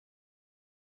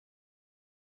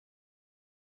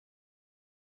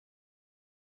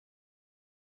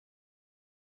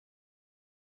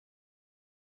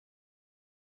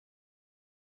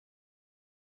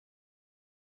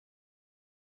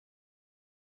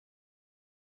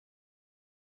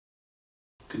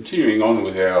Continuing on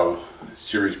with our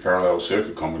series parallel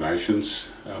circuit combinations,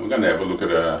 we're going to have a look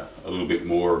at a little bit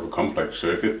more of a complex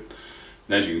circuit.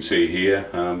 And as you can see here,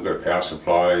 we've got a power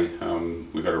supply,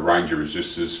 we've got a range of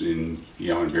resistors in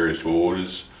various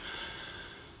orders.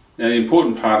 Now the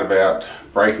important part about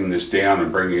breaking this down and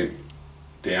bringing it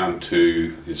down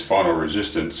to its final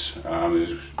resistance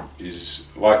is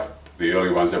like the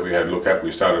early ones that we had a look at.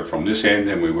 We started from this end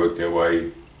and we worked our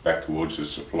way back towards the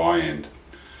supply end.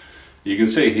 You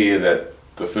can see here that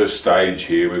the first stage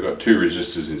here, we've got two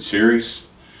resistors in series,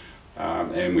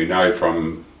 and we know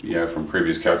from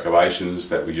previous calculations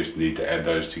that we just need to add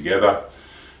those together,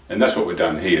 and that's what we've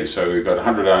done here. So we've got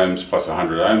 100 ohms plus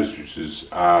 100 ohms, which is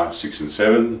R6 and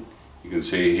 7. You can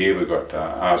see here we've got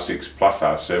R6 plus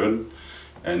R7,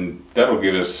 and that'll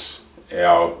give us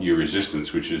our new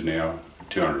resistance, which is now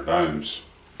 200 ohms.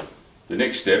 The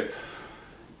next step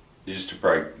is to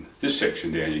break this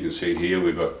section down. You can see here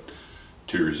we've got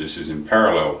two resistors in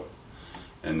parallel,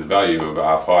 and the value of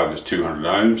R5 is 200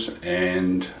 ohms,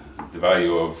 and the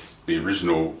value of the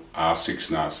original R6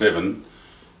 and R7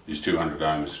 is 200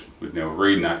 ohms. We've now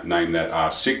renamed that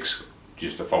R6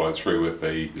 just to follow through with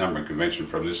the numbering convention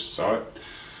from this site.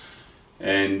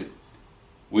 And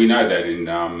we know that in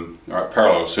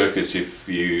parallel circuits, if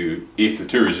the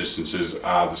two resistances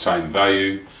are the same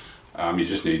value, you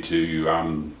just need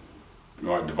to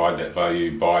divide that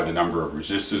value by the number of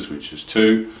resistors, which is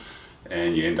 2,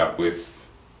 and you end up with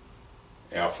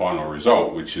our final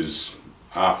result, which is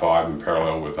R5 in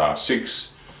parallel with R6,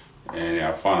 and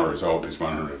our final result is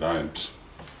 100 ohms.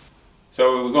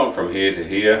 So we've gone from here to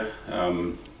here.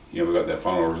 We've got that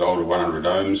final result of 100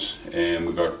 ohms, and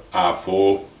we've got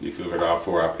R4. If you look at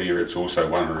R4 up here, it's also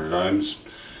 100 ohms.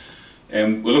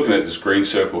 And we're looking at this green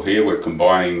circle here. We're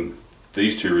combining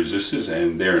these two resistors,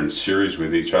 and they're in series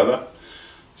with each other.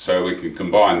 So we can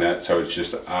combine that, so it's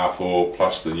just R4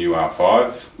 plus the new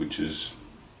R5, which is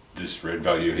this red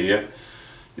value here.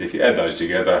 And if you add those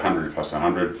together, 100 plus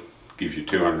 100 gives you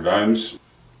 200 ohms.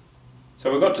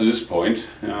 So we've got to this point,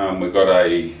 we've got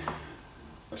a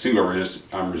single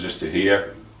resistor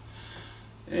here,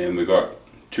 and we've got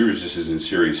two resistors in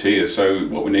series here. So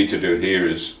what we need to do here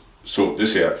is sort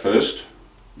this out first,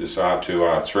 this R2,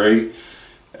 R3,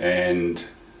 and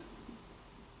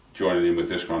join it in with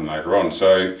this one later on.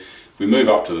 So if we move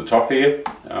up to the top here,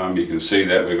 you can see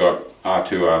that we've got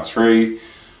R2, R3,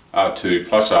 R2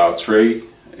 plus R3.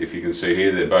 If you can see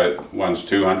here, they're both, one's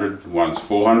 200, one's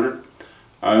 400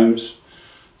 ohms.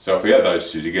 So if we add those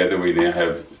two together, we now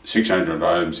have 600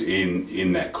 ohms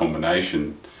in that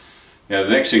combination. Now the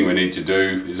next thing we need to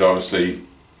do is obviously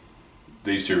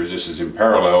these two resistors in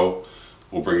parallel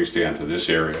will bring us down to this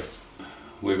area.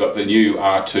 We've got the new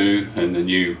R2 and the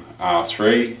new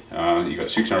R3. You've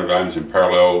got 600 ohms in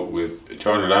parallel with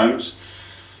 200 ohms.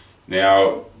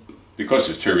 Now, because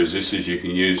there's two resistors, you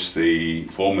can use the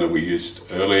formula we used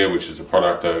earlier, which is the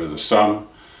product over the sum,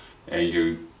 and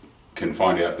you can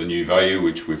find out the new value,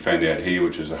 which we found out here,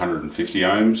 which is 150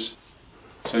 ohms.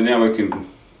 So now we can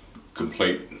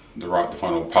complete the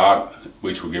final part,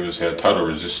 which will give us our total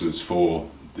resistance for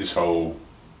this whole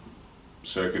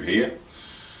circuit here.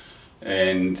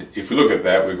 And if we look at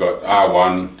that, we've got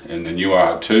R1 and the new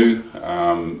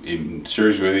R2 in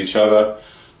series with each other.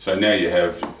 So now you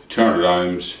have 200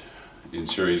 ohms in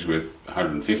series with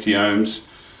 150 ohms.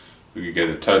 We could get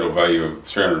a total value of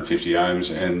 350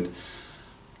 ohms, and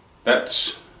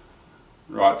that's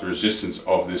the resistance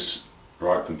of this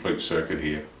complete circuit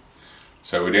here.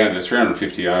 So we're down to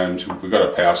 350 ohms. We've got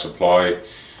a power supply,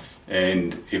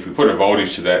 and if we put a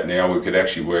voltage to that now, we could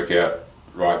actually work out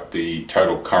the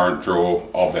total current draw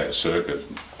of that circuit.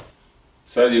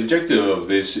 So the objective of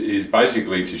this is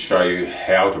basically to show you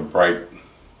how to break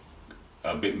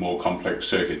a bit more complex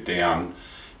circuit down.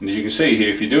 And as you can see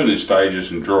here, if you do it in stages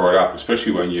and draw it up,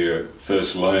 especially when you're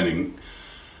first learning,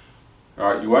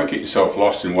 you won't get yourself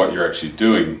lost in what you're actually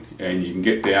doing, and you can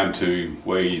get down to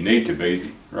where you need to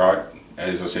be.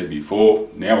 As I said before,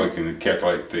 now we can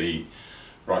calculate the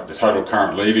total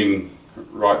current leaving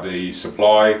the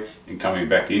supply and coming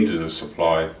back into the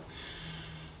supply.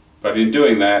 But in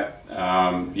doing that,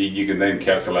 you can then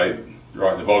calculate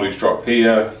the voltage drop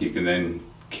here. You can then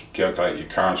calculate your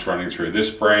currents running through this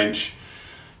branch.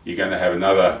 You're going to have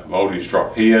another voltage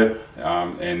drop here,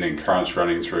 and then currents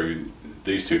running through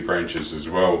these two branches as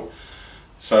well.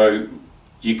 So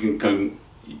you can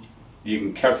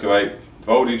calculate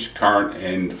voltage, current,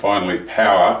 and finally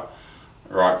power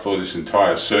for this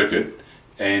entire circuit,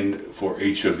 and for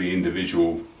each of the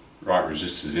individual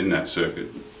resistors in that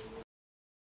circuit.